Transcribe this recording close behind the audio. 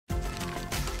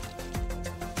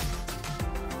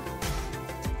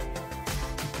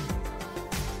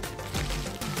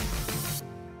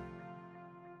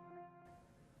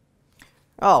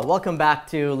Oh, welcome back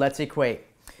to Let's Equate.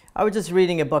 I was just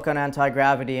reading a book on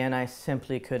anti-gravity and I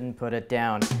simply couldn't put it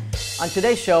down. On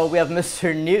today's show, we have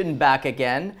Mr. Newton back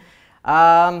again.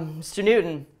 Mr.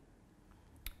 Newton,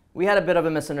 we had a bit of a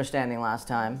misunderstanding last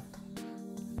time.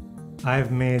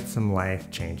 I've made some life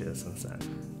changes since then.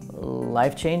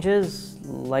 Life changes?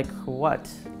 Like what?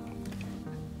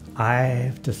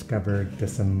 I've discovered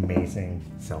this amazing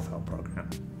self-help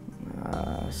program.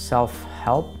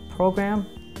 Self-help program?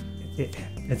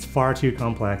 It's far too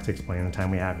complex to explain in the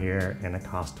time we have here, and it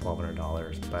costs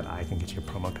 $1,200, but I can get you a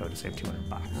promo code to save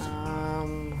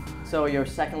 $200. So your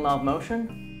second law of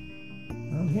motion?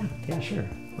 Oh, yeah, sure.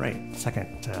 Right,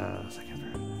 second.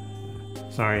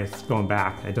 Sorry, it's going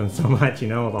back. I've done so much,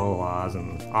 with all the laws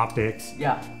and optics.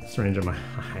 Yeah. Syringe in my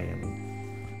eye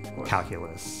and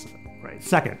calculus. Right,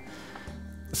 second.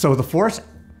 So the force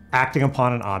acting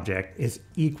upon an object is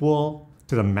equal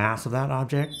to the mass of that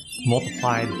object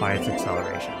multiplied by its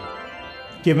acceleration,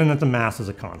 given that the mass is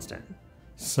a constant.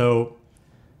 So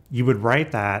you would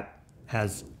write that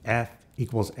as F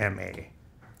equals ma,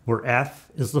 where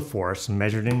F is the force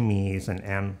measured in me's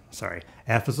and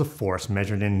F is the force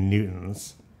measured in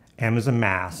newtons, m is a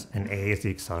mass, and a is the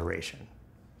acceleration.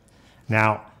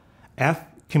 Now, F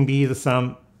can be the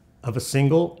sum of a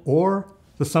single or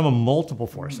the sum of multiple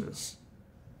forces.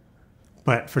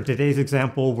 But for today's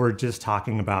example, we're just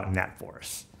talking about net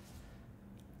force.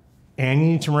 And you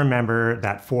need to remember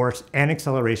that force and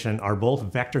acceleration are both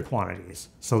vector quantities,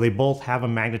 so they both have a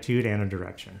magnitude and a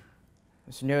direction.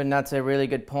 Mr. Newton, that's a really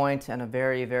good point and a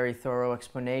very, very thorough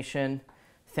explanation.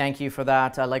 Thank you for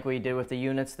that. I like what you did with the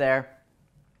units there.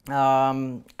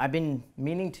 I've been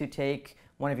meaning to take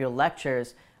one of your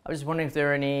lectures. I was just wondering if there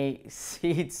are any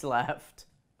seats left.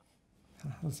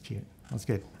 Oh, that's cute. That's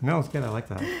good. No, it's good. I like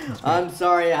that. I'm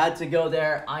sorry I had to go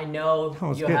there. I know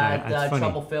you had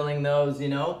trouble filling those,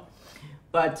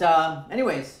 But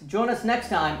anyways, join us next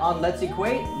time on Let's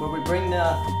Equate, where we bring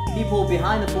the people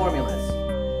behind the formulas.